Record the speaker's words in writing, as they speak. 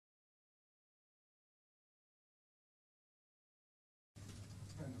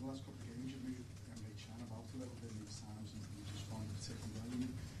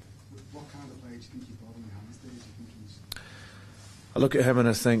What kind of player do you think you've got in your hands there? Do you think he's... I look at him and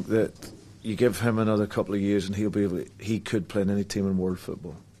I think that you give him another couple of years and he could play in any team in world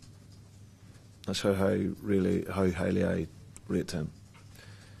football. That's how highly I rate him.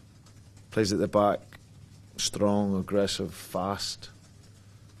 Plays at the back, strong, aggressive, fast,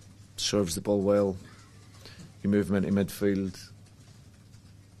 serves the ball well. You move him into midfield,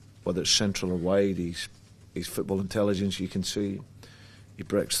 whether it's central or wide, he's football intelligence, you can see. He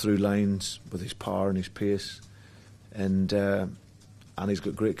breaks through lines with his power and his pace, and he's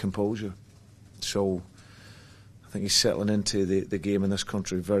got great composure. So I think he's settling into the game in this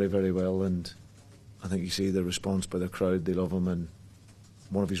country very, very well, and I think you see the response by the crowd. They love him, and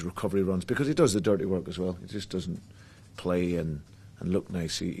one of his recovery runs, because he does the dirty work as well. He just doesn't play and look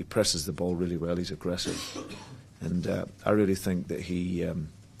nice. He presses the ball really well. He's aggressive, and I really think that he'll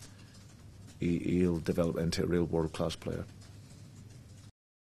develop into a real world-class player.